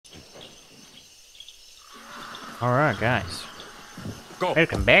Alright, guys. Go.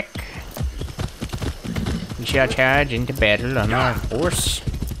 Welcome back. We shall charge into battle on our horse,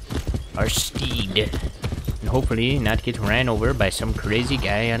 our steed, and hopefully not get ran over by some crazy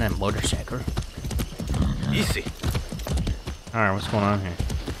guy on a motorcycle. Easy. Alright, what's going on here?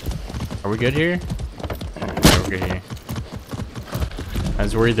 Are we good here? Yeah, we're good here. I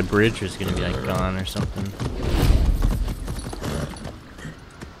was worried the bridge was gonna be like gone or something.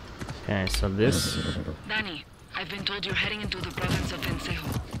 Okay, so this... Danny, I've been told you're heading into the province of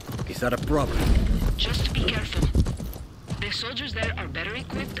Vencejo. Is that a problem? Just be careful. The soldiers there are better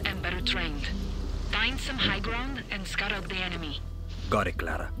equipped and better trained. Find some high ground and scout out the enemy. Got it,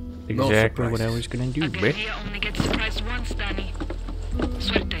 Clara. Exactly what I was gonna do, A bruh. guerrilla only gets surprised once, Danny.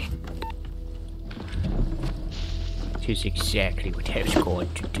 Suerte. This is exactly what I was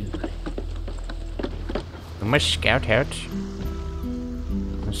going to do. We must scout out.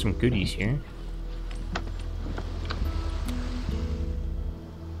 There's some goodies here.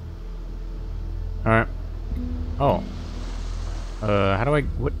 Alright. Oh. How do I...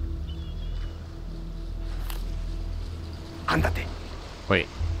 what? Andate. Wait.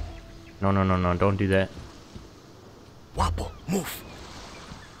 No, don't do that. Guapo, move.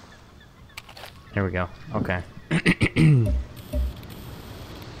 There we go. Okay.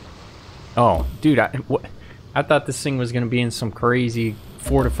 Oh, dude, I thought this thing was gonna be in some crazy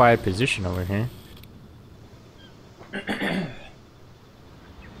fortified position over here.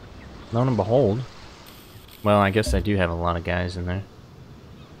 Lo and behold. Well, I guess I do have a lot of guys in there.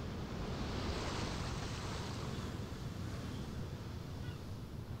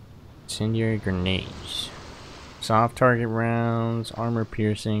 Incendiary grenades. Soft target rounds, armor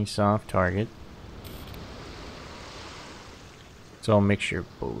piercing, soft target. It's all a mixture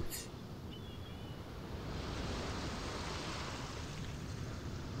of both.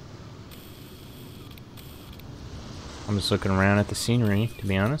 I'm just looking around at the scenery, to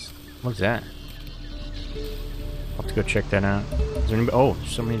be honest. What's that? I'll have to go check that out. Is there anybody? Oh,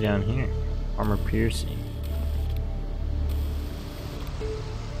 there's somebody down here. Armor piercing.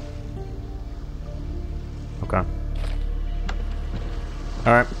 Okay.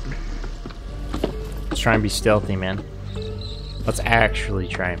 Alright. Let's try and be stealthy, man. Let's actually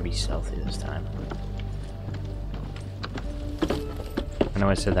try and be stealthy this time. I know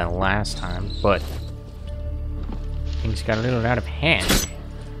I said that last time, but things got a little out of hand.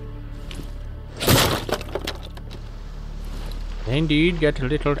 Indeed, got a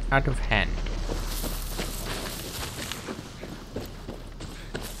little out of hand.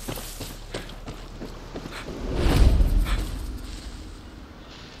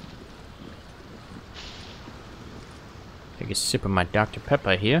 Take a sip of my Dr.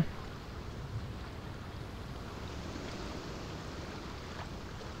 Pepper here.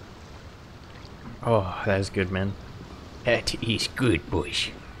 Oh, that is good, man. That is good, boys.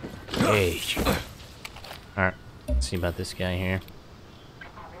 Yes. Alright, let's see about this guy here.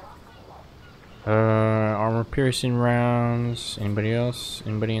 Armor piercing rounds. Anybody else?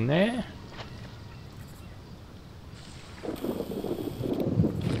 Anybody in there?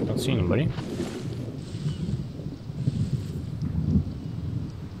 Don't see anybody.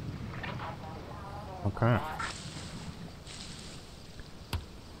 Okay.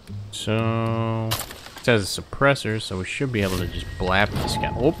 So it says a suppressor, so we should be able to just blap this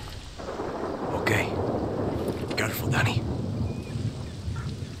guy. Oh. Okay. Careful, Danny.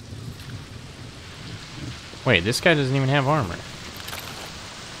 Wait, this guy doesn't even have armor.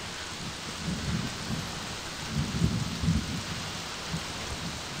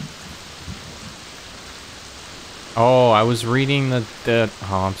 Oh, I was reading the oh,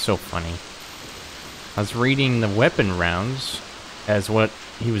 I'm so funny. I was reading the weapon rounds as what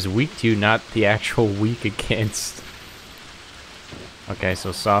he was weak to, not the actual weak against. Okay,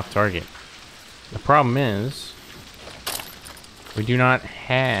 so soft target. The problem is we do not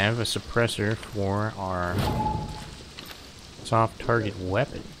have a suppressor for our soft target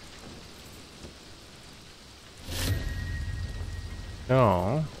weapon.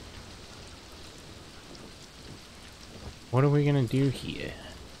 So what are we gonna do here?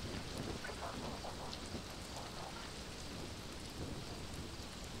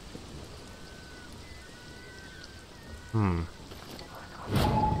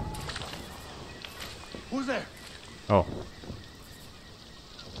 Who's there? Oh.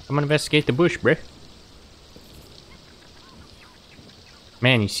 I'm gonna investigate the bush, bruh.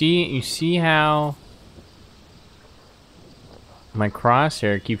 Man, you see how my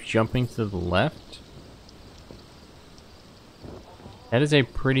crosshair keeps jumping to the left? That is a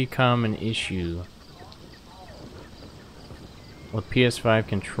pretty common issue with PS5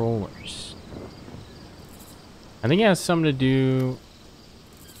 controllers. I think it has something to do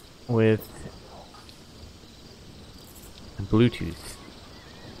with Bluetooth.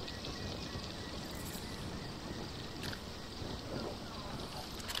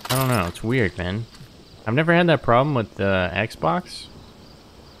 I don't know, it's weird, man. I've never had that problem with the Xbox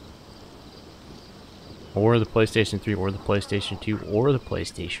or the PlayStation 3 or the PlayStation 2 or the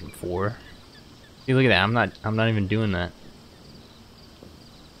PlayStation 4. See, look at that. I'm not even doing that.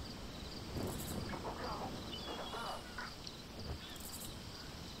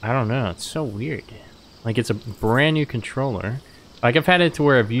 I don't know, it's so weird. Like, it's a brand new controller. Like, I've had it to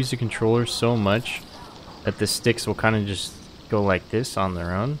where I've used the controller so much that the sticks will kind of just go like this on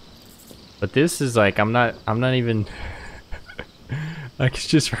their own. But this is like, I'm not even like, it's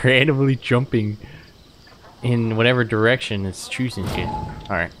just randomly jumping in whatever direction it's choosing to.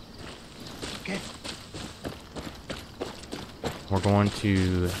 Alright. Okay. We're going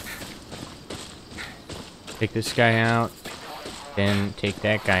to take this guy out, then take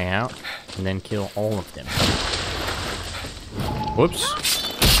that guy out, and then kill all of them. Whoops.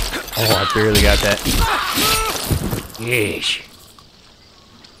 Oh, I barely got that. Yeesh.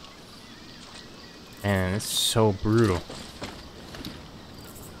 Man, it's so brutal.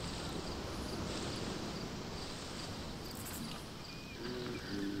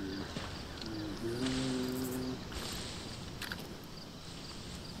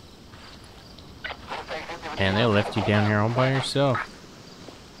 And they left you down here all by yourself.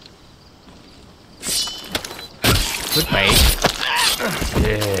 Goodbye.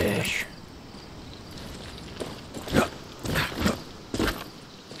 Yes.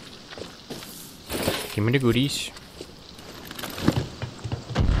 Give me the goodies.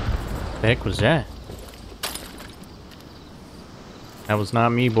 The heck was that? That was not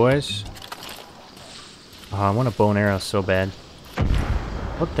me, boys. Oh, I want a bow and arrow so bad.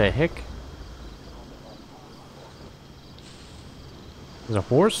 What the heck? There's a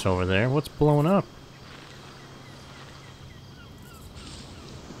horse over there. What's blowing up?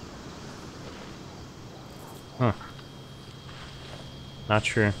 Huh. Not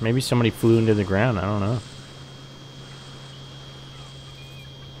sure. Maybe somebody flew into the ground. I don't know.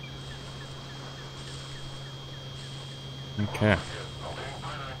 Okay.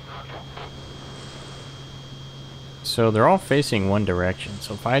 So they're all facing one direction.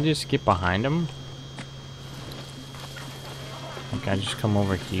 So if I just get behind them, like I just come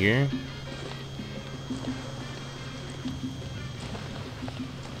over here.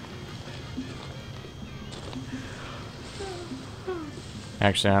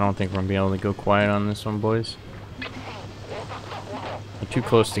 Actually, I don't think we're gonna be able to go quiet on this one, boys. We're too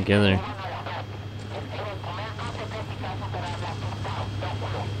close together.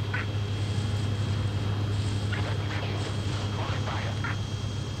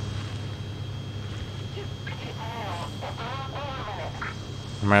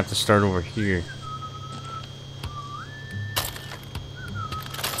 I'm gonna have to start over here.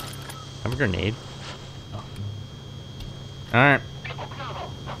 Have a grenade. Oh. Alright.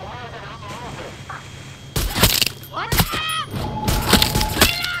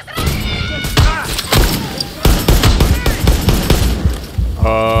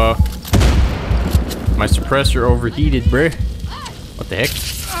 My suppressor overheated, bruh. What the heck?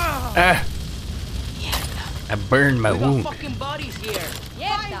 Ah! I burned my wound.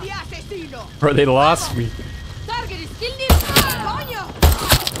 Bro, they lost me.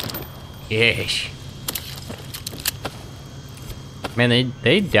 Yes. Man,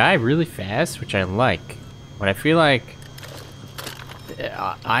 they die really fast, which I like. But I feel like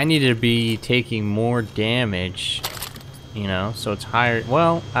I need to be taking more damage, you know, so it's higher.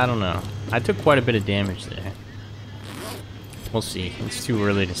 Well, I don't know. I took quite a bit of damage there. We'll see. It's too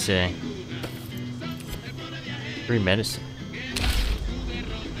early to say. 3 medicine.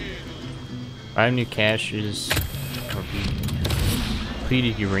 5 new caches.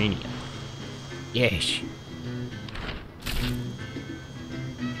 Depleted uranium. Yes.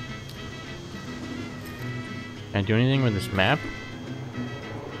 Can I do anything with this map?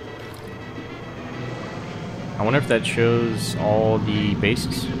 I wonder if that shows all the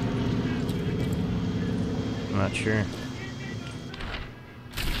bases. I'm not sure.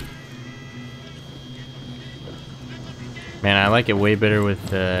 Man, I like it way better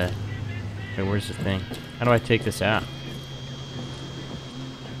with wait, where's the thing? How do I take this out?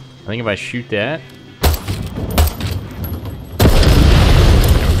 I think if I shoot that.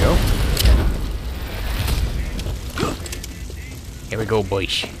 There we go. Here we go,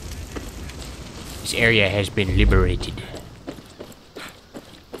 boys. This area has been liberated.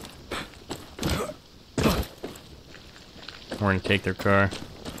 We're gonna take their car.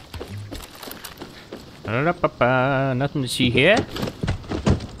 I Nothing to see here.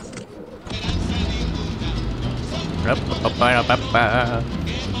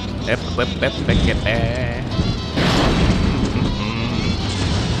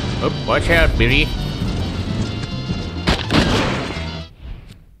 Oh, watch out, Billy.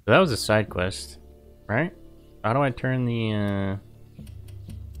 That was a side quest, right? How do I turn the,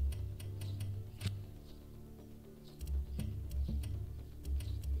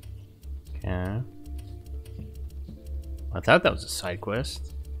 Okay. I thought that was a side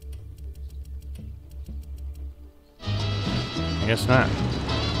quest. I guess not.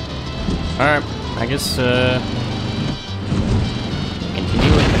 Alright, I guess,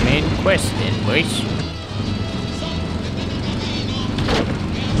 continue with the main quest then, boys.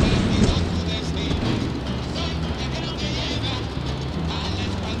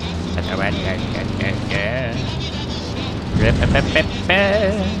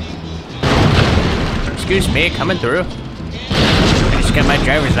 Excuse me, coming through. I just got my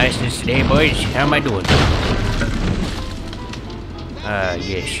driver's license today, boys. How am I doing?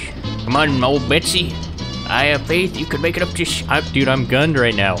 Yes. Come on, old Betsy. I have faith you can make it up to dude, I'm gunned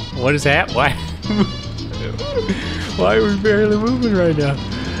right now. What is that? Why? Why are we barely moving right now?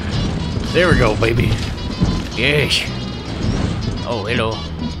 There we go, baby. Yes. Oh, hello.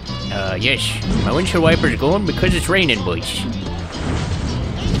 Yes. My windshield wiper's going because it's raining, boys.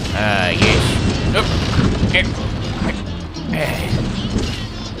 Yes. Yes.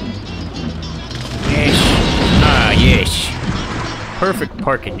 Yes. Perfect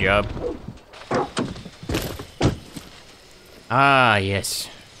parking job. Yes.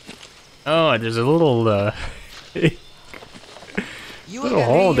 Oh, there's a little, little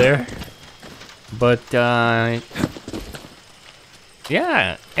hole there. But,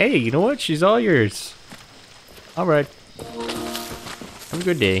 yeah. Hey, you know what? She's all yours. Alright. Have a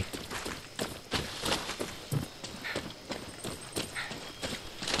good day.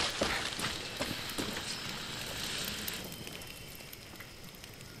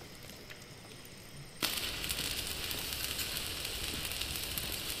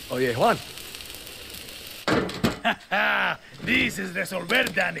 Oye, Juan. This is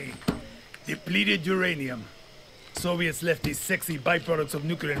Resolver, Danny. Depleted uranium. Soviets left these sexy byproducts of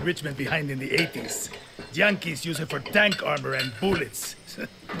nuclear enrichment behind in the 80s. Yankees use it for tank armor and bullets.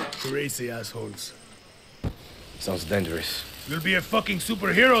 Crazy assholes. Sounds dangerous. You'll be a fucking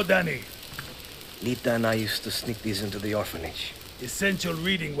superhero, Danny. Lita and I used to sneak these into the orphanage. Essential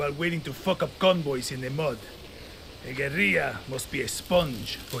reading while waiting to fuck up convoys in the mud. A guerrilla must be a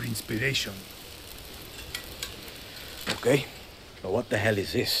sponge for inspiration. Okay, but what the hell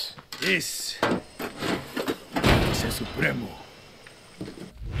is this? This is a Supremo.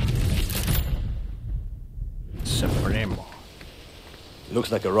 Supremo.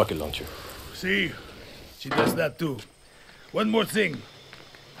 Looks like a rocket launcher. See, she does that too. One more thing.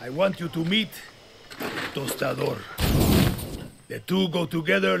 I want you to meet Tostador. The two go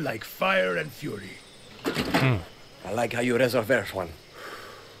together like fire and fury. I like how you resolver, Juan.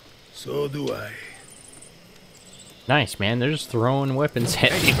 So do I. Nice, man. They're just throwing weapons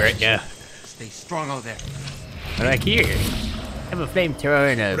at me right now. Stay strong out there. Like here. I have a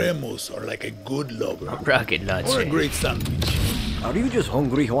flamethrower and a Supremos are like a good lover. rocket Or launcher. a great sandwich. Are you just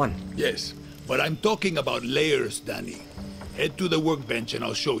hungry, Juan? Yes, but I'm talking about layers, Danny. Head to the workbench and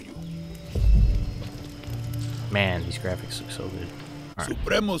I'll show you. Man, these graphics look so good.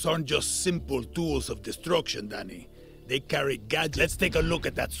 Supremos aren't just simple tools of destruction, Danny. They carry gadgets. Let's take a look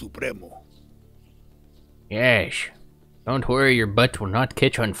at that Supremo. Yes. Don't worry, your butt will not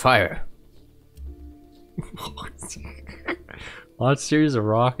catch on fire. Launch series of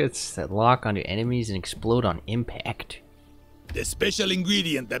rockets that lock onto enemies and explode on impact. The special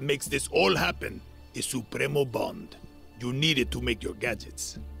ingredient that makes this all happen is Supremo Bond. You need it to make your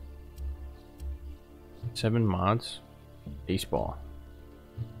gadgets. 7 mods. Baseball.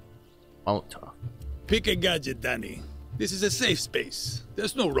 Molotov. Pick a gadget, Danny. This is a safe space.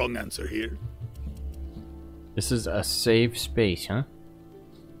 There's no wrong answer here. This is a safe space, huh?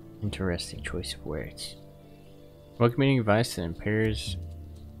 Interesting choice of words. Welcoming device that impairs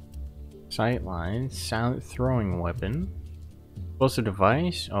sight lines. Silent throwing weapon. Explosive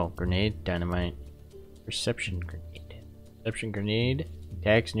device. Oh, grenade, dynamite. Perception grenade. Perception grenade.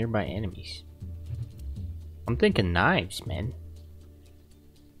 Attacks nearby enemies. I'm thinking knives, man.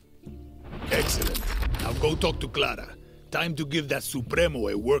 Excellent. Now go talk to Clara. Time to give that Supremo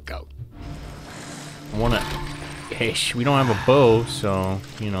a workout. I wanna... Ish, we don't have a bow, so,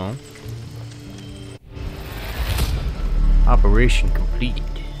 you know. Operation completed.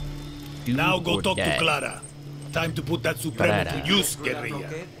 Do Now go or talk die. to Clara. Time to put that Supremo Clara. to use, guerrilla.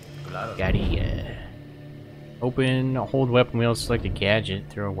 Gotta, Open, hold weapon wheel, select a gadget,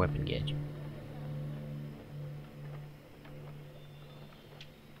 throw a weapon gadget.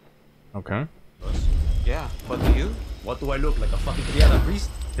 Okay. Yeah, but to you? What do I look like, a fucking Triada priest?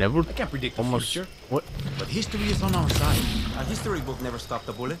 Level? I can't predict the Almost. future, What? but history is on our side. A history book never stopped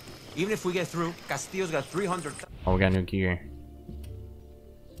a bullet. Even if we get through, Castillo's got 300. Oh, we got new gear.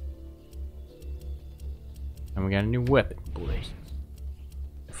 And we got a new weapon, boys.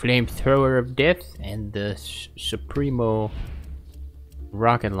 Flamethrower of Death and the Supremo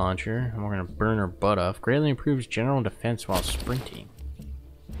rocket launcher. And we're gonna burn our butt off. Greatly improves general defense while sprinting.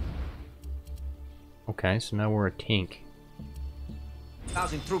 Okay, so now we're a tank.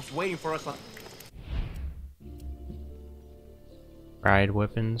 1,000 troops waiting for us on. Ride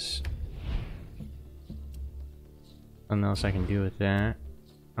weapons. Nothing else I can do with that.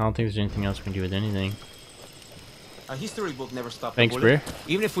 I don't think there's anything else we can do with anything. A history book never stopped Thanks, a bullet. Bri.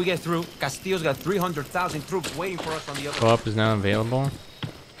 Even if we get through, Castillo's got 300,000 troops waiting for us on the other. Co-op is now available.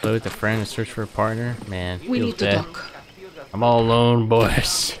 Play with a friend and search for a partner. Man, We feels need to bad. talk. I'm all alone,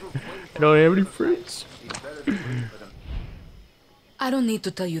 boys. I don't have any friends. I don't need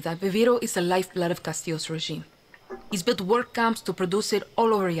to tell you that Viviro is the lifeblood of Castillo's regime. He's built work camps to produce it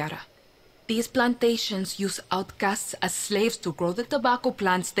all over Yara. These plantations use outcasts as slaves to grow the tobacco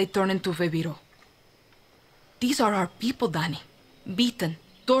plants they turn into Viviro. These are our people, Danny. Beaten,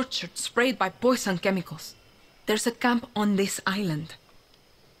 tortured, sprayed by poison chemicals. There's a camp on this island.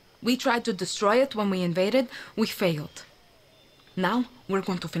 We tried to destroy it when we invaded. We failed. Now, we're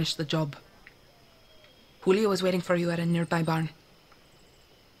going to finish the job. Julio is waiting for you at a nearby barn.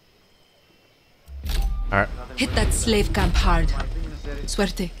 Alright, Hit that slave camp hard.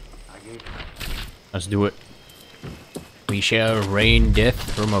 Suerte. let's do it. We shall rain death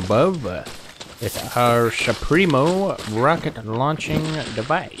from above with our Supremo rocket launching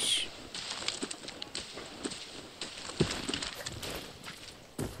device.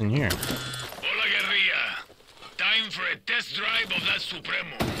 In here. Hola, guerrilla. Time for a test drive of that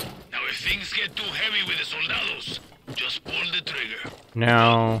Supremo. Now, if things get too heavy with the soldados, just pull the trigger.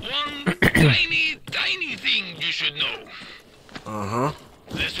 Now, One tiny thing you should know. Uh-huh.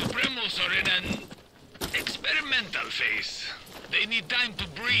 The Supremos are in an experimental phase. They need time to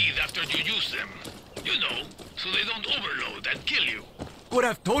breathe after you use them. You know, so they don't overload and kill you. Could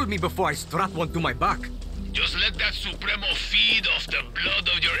have told me before I strap one to my back. Just let that Supremo feed off the blood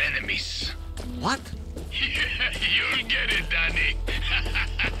of your enemies. What? You'll get it, Danny.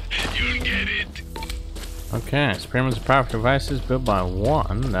 You'll get it. okay, Supremos are powerful devices built by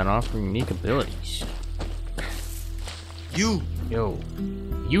one that offer unique abilities. You. Yo.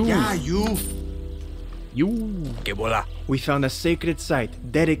 You. Yeah, you. You. Que bola. We found a sacred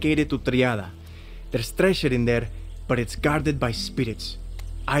site dedicated to Triada. There's treasure in there, but it's guarded by spirits.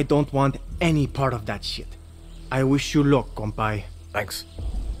 I don't want any part of that shit. I wish you luck, compay. Thanks.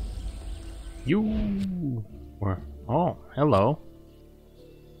 You. Where? Oh, hello.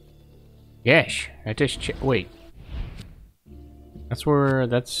 Yes, I just wait. That's where.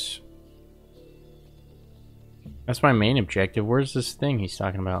 That's my main objective. Where's this thing he's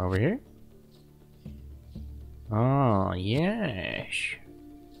talking about over here? Oh, yes.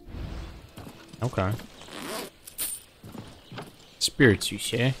 Okay. Spirits, you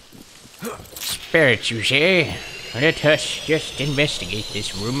say? Spirits, you say? Let us just investigate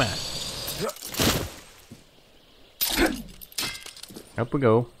this rumor. Up we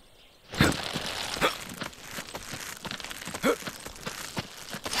go.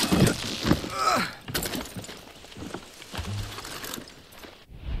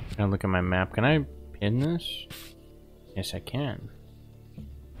 Gotta look at my map. Can I pin this? Yes, I can.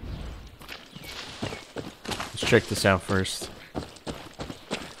 Let's check this out first.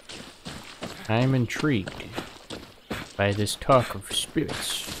 I'm intrigued by this talk of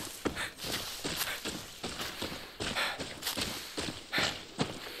spirits.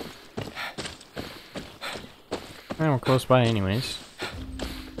 We're close by anyways.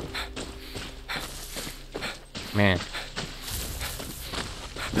 Man.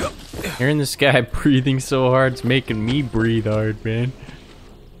 Hearing this guy breathing so hard, it's making me breathe hard, man.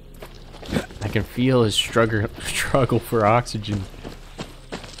 I can feel his struggle for oxygen. I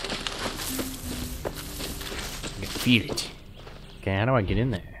can feel it. Okay, how do I get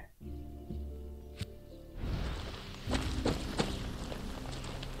in there?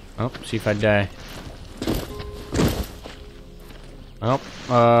 Oh, see if I die. Oh,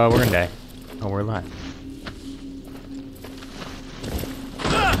 we're gonna die. Oh, we're alive.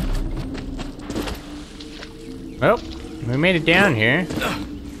 Well, we made it down here.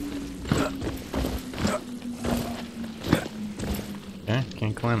 Okay,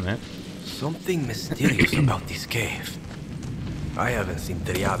 can't climb that. Something mysterious about this cave. I haven't seen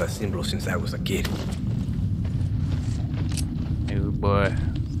Triada symbol since I was a kid. Oh boy.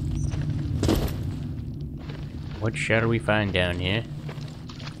 What shall we find down here?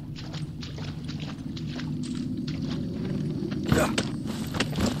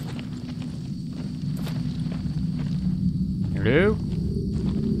 Hello?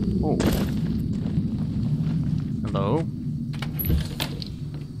 Oh. Hello?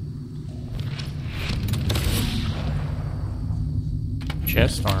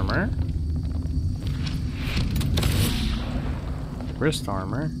 Chest armor. Wrist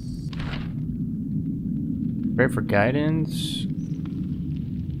armor. Pray for guidance.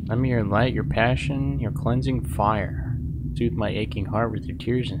 Lend me your light, your passion, your cleansing fire. Soothe my aching heart with your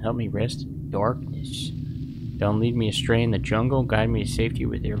tears and help me rest in darkness. Don't lead me astray in the jungle. Guide me to safety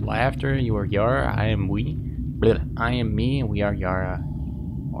with your laughter. You are Yara, I am we. Bleh, I am me, and we are Yara.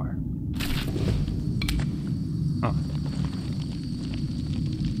 Or. Oh.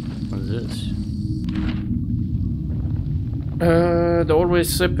 What is this? The old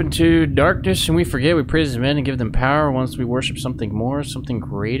ways slip into darkness, and we forget. We praise men and give them power. Once we worship something more, something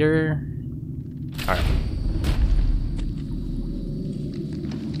greater. Alright.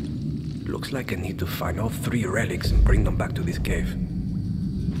 Looks like I need to find all 3 relics and bring them back to this cave.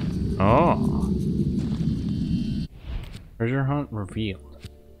 Oh. Treasure hunt revealed.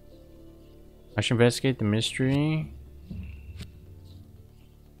 I should investigate the mystery.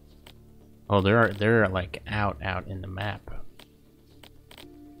 Oh, they're like out in the map.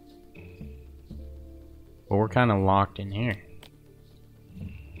 But we're kind of locked in here.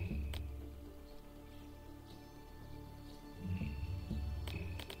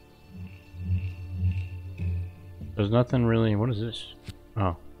 There's nothing really. What is this?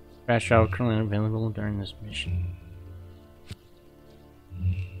 Oh, fast travel currently available during this mission.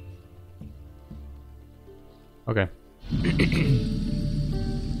 Okay.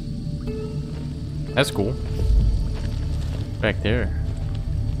 That's cool. Back there.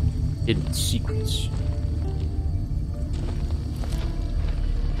 Hidden secrets.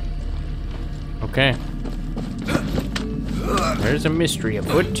 Okay. There's a mystery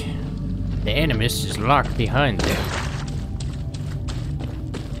afoot. The Animus is locked behind them.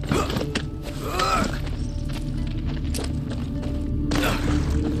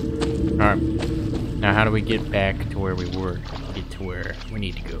 Alright. Now how do we get back to where we were? Get to where we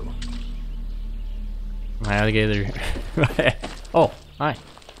need to go. My alligator. Oh, hi.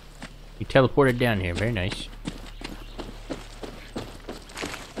 You teleported down here. Very nice.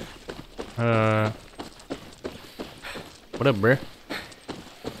 What up, bruh?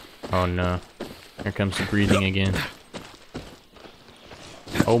 Oh no. Here comes the breathing again.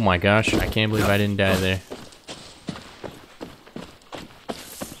 Oh my gosh, I can't believe I didn't die there.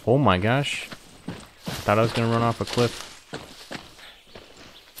 Oh my gosh. Thought I was gonna run off a cliff.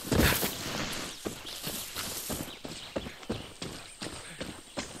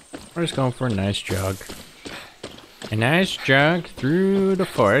 We're just going for a nice jog. A nice jog through the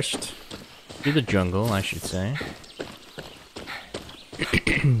forest. Through the jungle, I should say.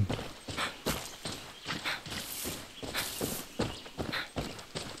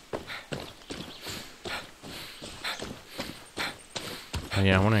 Oh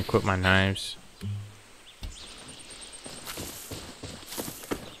yeah, I want to equip my knives.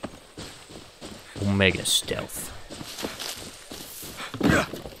 Omega stealth.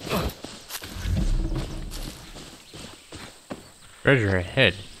 Treasure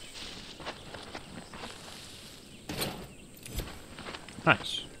ahead.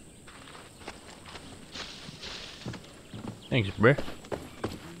 Nice. Thanks, bruh.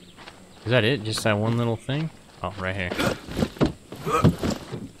 Is that it? Just that one little thing? Oh, right here.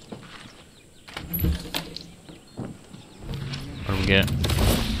 What do we get?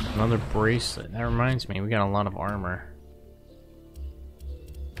 Another bracelet. That reminds me, we got a lot of armor.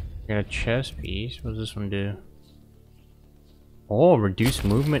 We got a chest piece. What does this one do? Oh, reduce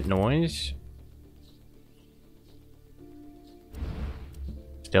movement noise.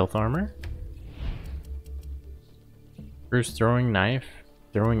 Stealth armor. Bruce throwing knife.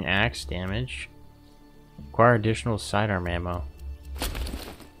 Throwing axe damage. Acquire additional sidearm ammo.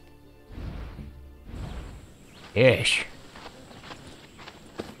 Yes.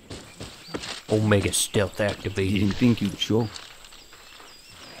 Omega stealth activated. Didn't think you'd show.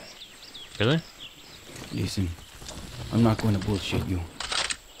 Really? Listen, I'm not going to bullshit you.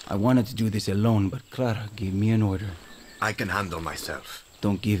 I wanted to do this alone, but Clara gave me an order. I can handle myself.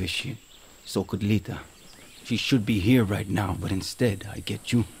 Don't give a shit. So could Lita. She should be here right now, but instead, I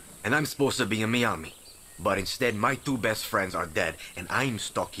get you. And I'm supposed to be in Miami. But instead, my two best friends are dead, and I'm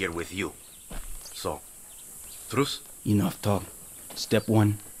stuck here with you. So, truce? Enough talk. Step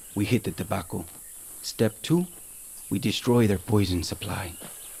 1, we hit the tobacco. Step 2, we destroy their poison supply.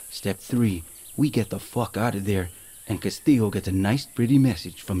 Step 3, we get the fuck out of there, and Castillo gets a nice pretty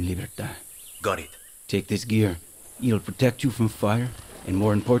message from Libertad. Got it. Take this gear. It'll protect you from fire, and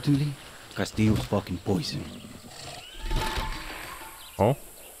more importantly, Castillo's fucking poison. Oh?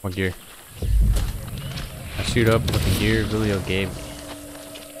 What gear? I shoot up with the gear Vilio gave me.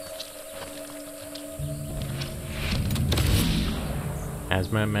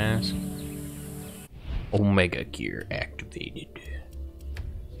 Hazmat mask. Omega gear activated.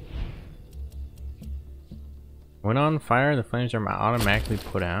 When on fire, the flames are automatically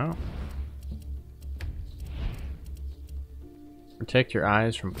put out. Protect your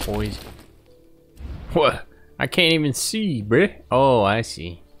eyes from poison. What? I can't even see, bruh. Oh, I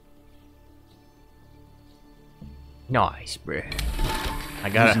see. Nice, bruh. I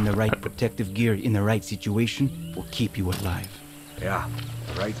got Using the right protective gear in the right situation will keep you alive. Yeah,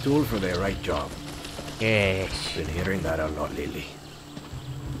 the right tool for the right job. Yes. Been hearing that a lot lately.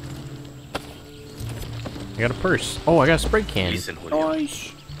 I got a purse. Oh, I got a spray can. Listen, Julio.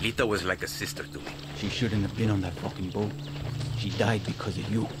 Nice. Lita was like a sister to me. She shouldn't have been on that fucking boat. She died because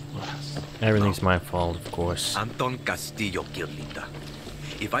of you, Ross. Everything's my fault, of course. Anton Castillo killed Lita.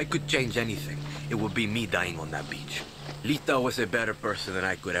 If I could change anything, it would be me dying on that beach. Lita was a better person than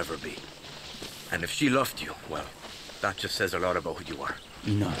I could ever be. And if she loved you, well, that just says a lot about who you are.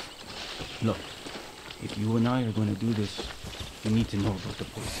 Enough. Look, if you and I are going to do this, you need to know about the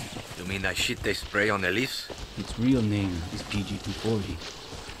poison. You mean that shit they spray on the leaves? Its real name is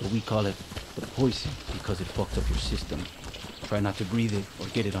PG-240, but we call it the poison because it fucks up your system. Try not to breathe it or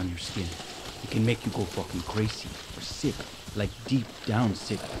get it on your skin. It can make you go fucking crazy or sick, like deep down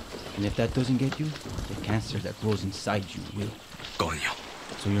sick. And if that doesn't get you, the cancer that grows inside you will. Coño.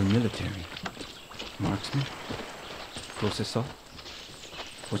 So you're military. Marksman? Close assault?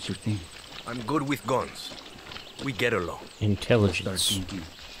 What's your thing? I'm good with guns. We get along. Start Intelligence. thinking.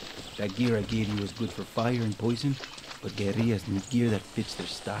 That gear I gave you is good for fire and poison, but guerrillas need gear that fits their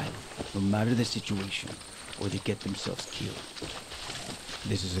style, no matter the situation, or they get themselves killed.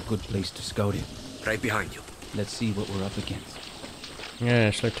 This is a good place to scout it. Right behind you. Let's see what we're up against.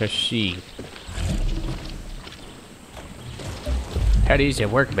 Yes, let us see. How is the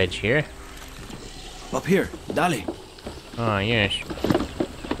workbench here? Up here, dale. Ah, yes.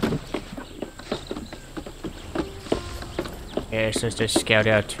 Yes, let's just scout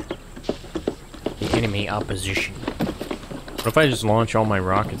out the enemy opposition. What if I just launch all my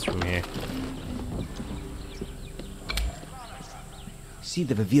rockets from here? See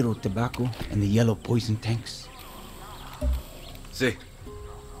the Viviro tobacco and the yellow poison tanks? See. Punch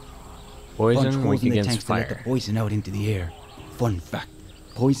Poison, holes weak in the against tanks to let fire. the poison out into the air. Fun fact,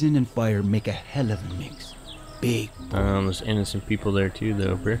 poison and fire make a hell of a mix. Big. There's innocent people there too,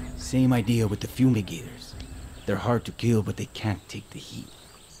 though, bro. Same idea with the fumigators. They're hard to kill, but they can't take the heat.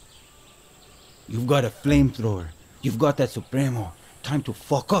 You've got a flamethrower. You've got that Supremo. Time to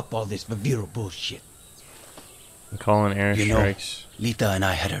fuck up all this Viviro bullshit. I'm calling air You know, strikes. Lita and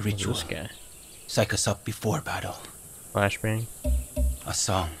I had a Who's ritual. this guy? Psych us up before battle. Flashbang. A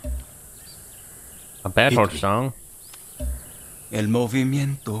song. A bad horse Hit me. song. El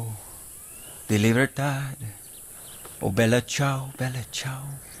movimiento de libertad. Oh, bella ciao, bella ciao.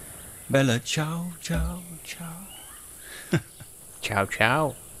 Bella ciao, ciao, ciao. Chow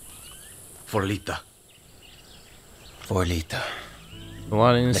chow. For Lita. For Lita. A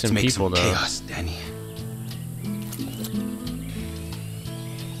lot of Let's innocent make people, some though. chaos, Danny.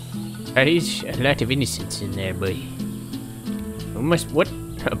 There is a lot of innocence in there, buddy. What?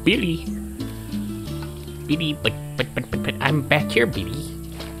 Billy? Billy, but I'm back here, Billy.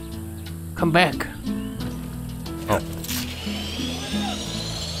 Come back. Oh.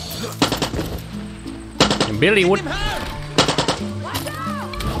 And Billy, what?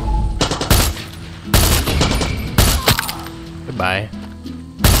 Goodbye.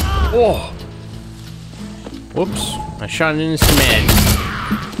 Oh! Whoops. I shot an innocent man.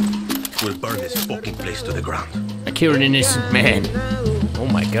 We'll burn this fucking place to the ground. I killed an innocent man. Oh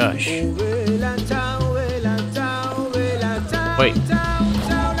my gosh. Wait.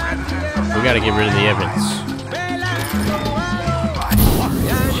 We gotta get rid of the evidence.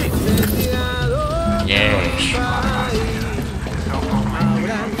 Yes.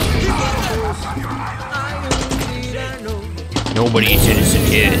 Nobody is innocent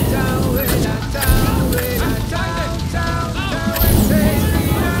here.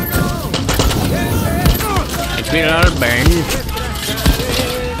 It's been a lot of burn.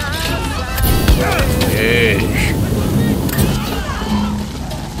 Yes.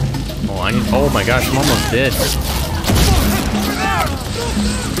 Oh, I need. Oh my gosh, I'm almost dead.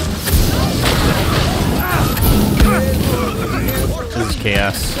 This is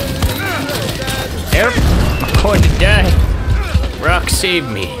chaos. Help! I'm going to die. Rock, save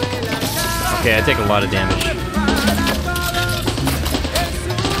me. Okay, I take a lot of damage.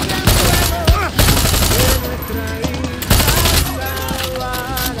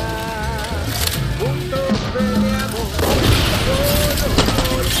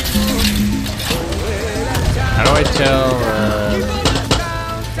 How do I tell,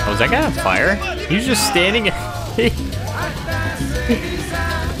 oh, is that guy on fire? He was just standing He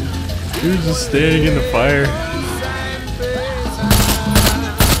was just standing in the fire.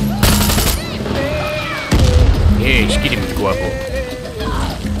 Yes, get him, guapo.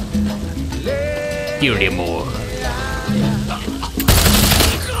 Kill them all.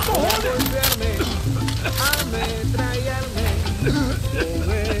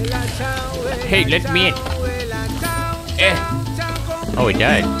 Hey, let me in. Eh. Oh, he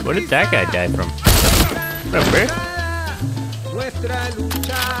died. What did that guy die from? What up, bro?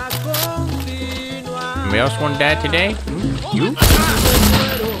 Anybody else want to die today? You?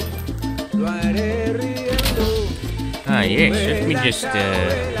 Ah, yes. Let me just,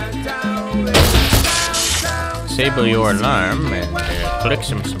 disable your alarm and collect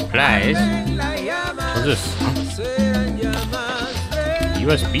some supplies. What's this?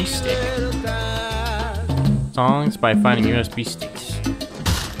 USB stick. Songs by finding USB sticks.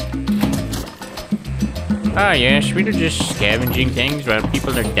 Ah, yes, we are just scavenging things while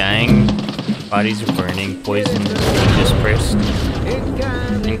people are dying, bodies are burning, poison is dispersed,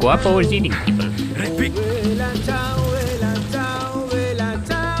 and Guapo is eating people.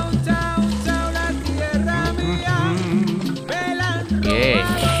 Yes.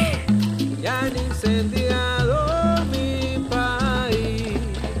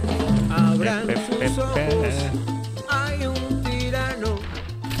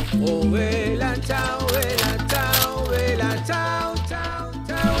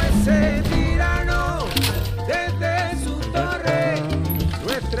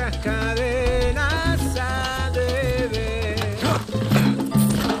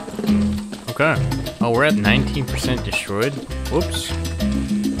 Okay. Oh, we're at 19% destroyed. Whoops.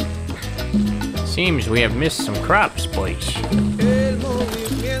 Seems we have missed some crops, boys.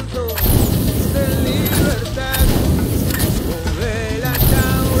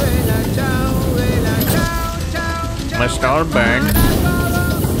 Must all burn.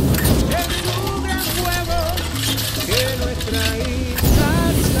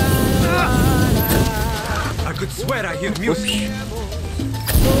 I could swear I hear music.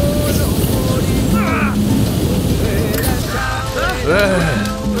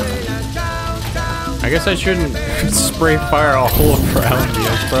 I guess I shouldn't spray fire all around me.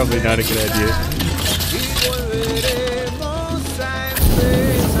 That's probably not a good idea.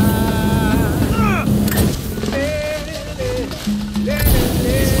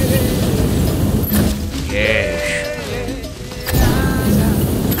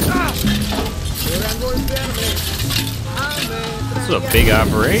 This is a big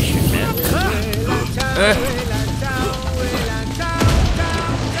operation, man.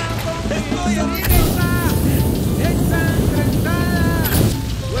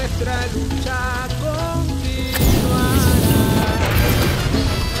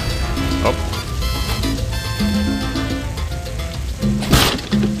 Oh.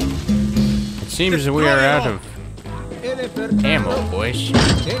 It seems that we are out of ammo, boys. But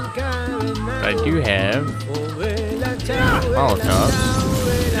I do have Molotovs.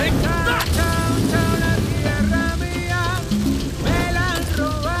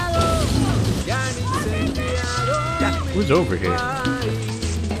 Who's over here?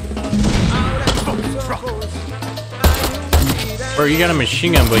 Bro, you got a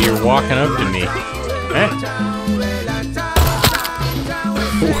machine gun, but you're walking up to me. Eh?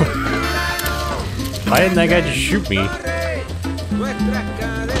 Why didn't that guy just shoot me?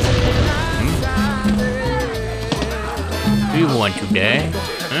 Do you want to die?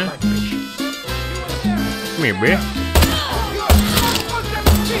 Huh? Come here, bro.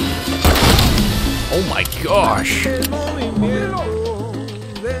 Oh my gosh! Get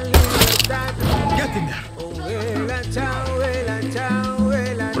in there.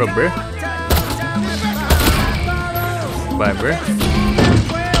 What up, bro? Bye, bro.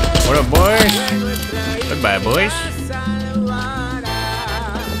 What up, boys? Goodbye, boys.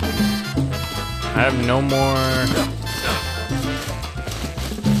 I have no more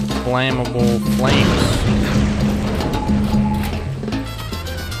flammable flames.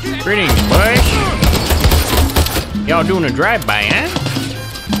 Greetings, boys. Y'all doing a drive-by, huh?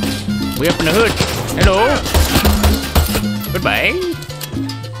 We up in the hood. Hello. Goodbye.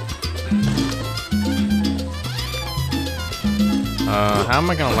 How am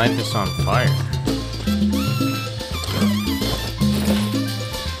I gonna light this on fire?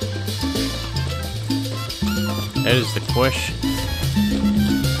 That is the question.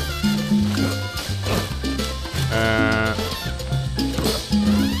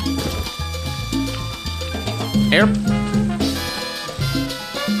 Air.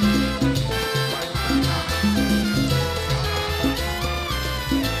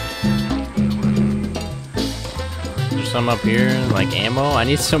 There's some up here, like ammo. I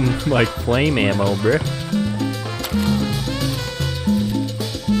need some like flame ammo, bruh.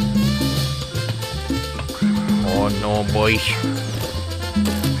 Oh no, boy.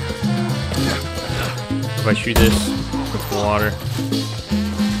 If I shoot this with water.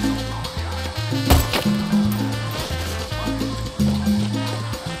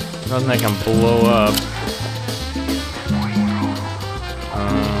 Nothing that can blow up.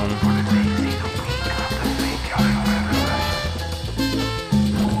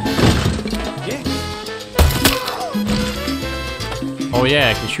 Oh yeah,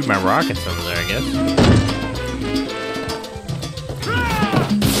 I can shoot my rockets over there, I guess.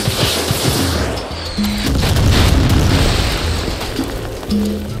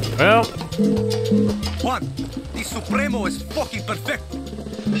 Well. Juan, the Supremo is fucking perfect.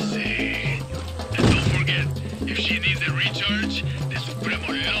 And don't forget, if she needs a recharge, the Supremo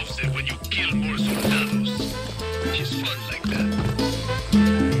loves it when you kill more soldados. She's fun like that.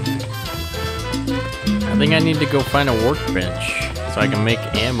 I think I need to go find a workbench so I can make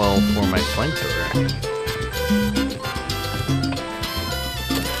ammo for my flamethrower.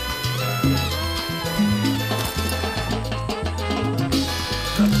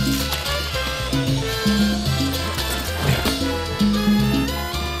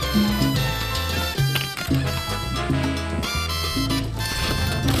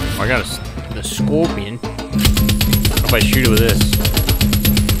 I got the scorpion. How if I shoot it with this?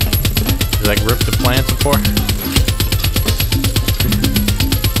 Does it like rip the plants apart?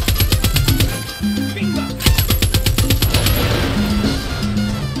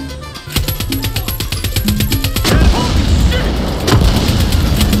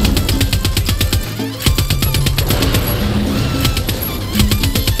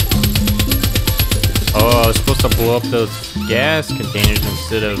 Oh, I was supposed to blow up those gas containers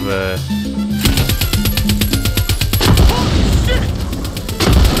instead of,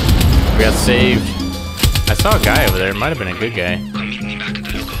 We got saved. I saw a guy over there. It might have been a good guy.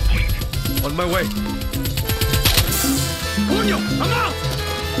 On my way. Junio, I'm out!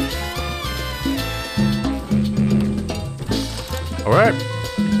 Alright.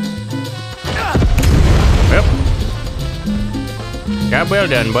 Well. Job well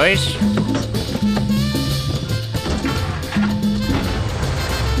done, boys.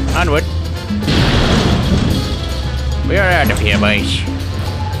 Onward. We are out of here, boys.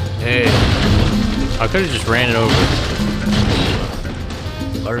 I could have just ran it over.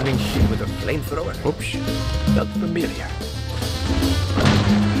 Burning shit with a flamethrower. Oops. Felt familiar.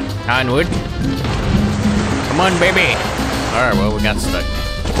 Onward. Come on, baby. Alright, well, we got stuck.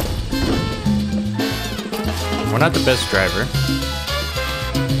 We're not the best driver.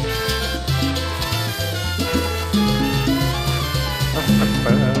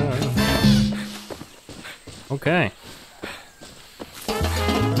 Okay.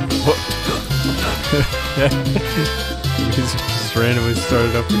 We just randomly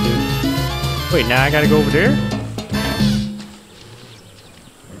started up again. Wait, now I gotta go over there?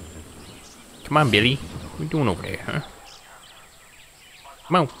 Come on, Billy. What are you doing over there, huh?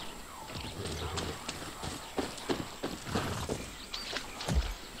 Come on.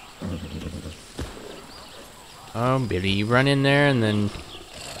 Oh, Billy, you run in there and then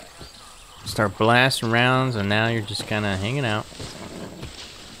start blasting rounds, and now you're just kind of hanging out.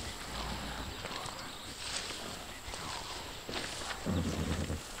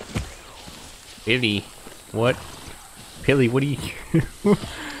 Billy, what? Billy, what are you?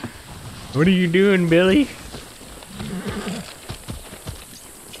 What are you doing, Billy?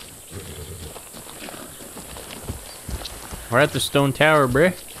 We're at the stone tower,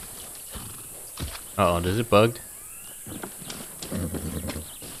 bruh. Uh oh, does it bugged?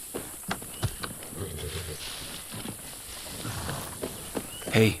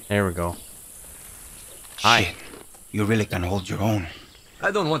 Hey. There we go. Hi. Shit. You really can hold your own. I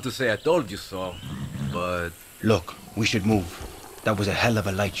don't want to say I told you so, but... Look, we should move. That was a hell of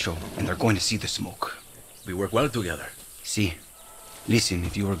a light show, and they're going to see the smoke. we work well together. See, listen,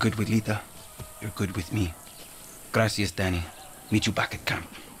 if you are good with Lita, you're good with me. Gracias, Danny. Meet you back at camp.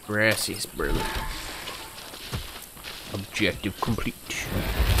 Gracias, brother. Objective complete.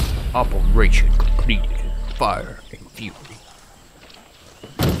 Operation completed. Fire and fury.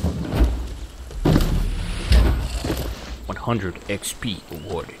 $100 XP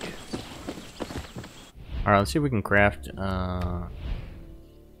awarded. Alright, let's see if we can craft, oh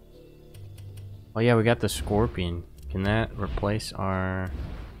yeah, we got the scorpion. Can that replace our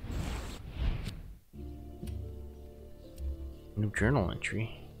new journal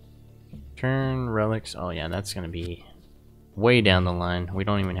entry? Turn relics. Oh yeah, that's gonna be way down the line. We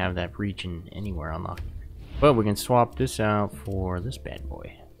don't even have that region anywhere unlocked. But we can swap this out for this bad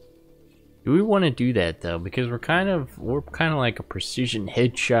boy. Do we want to do that though? Because we're kind of like a precision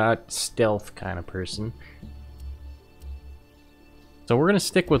headshot stealth kind of person. So we're gonna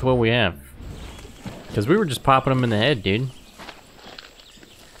stick with what we have. Because we were just popping them in the head, dude.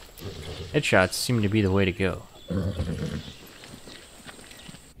 Headshots seem to be the way to go.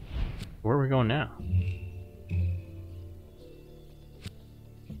 Where are we going now?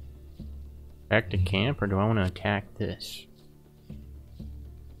 Back to camp, or do I want to attack this?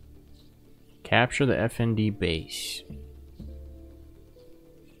 Capture the FND base.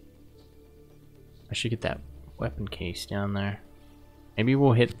 I should get that weapon case down there. Maybe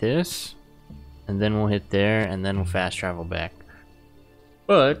we'll hit this, and then we'll hit there, and then we'll fast travel back.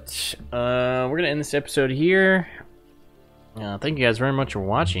 But, we're going to end this episode here. Thank you guys very much for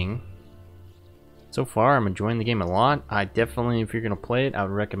watching. So far, I'm enjoying the game a lot. I definitely, if you're going to play it, I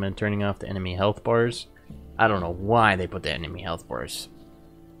would recommend turning off the enemy health bars. I don't know why they put the enemy health bars.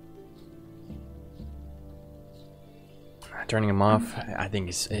 Turning them off, I think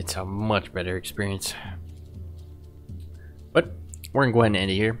it's a much better experience. But we're gonna go ahead and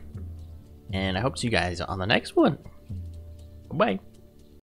end it here, and I hope to see you guys on the next one. Bye.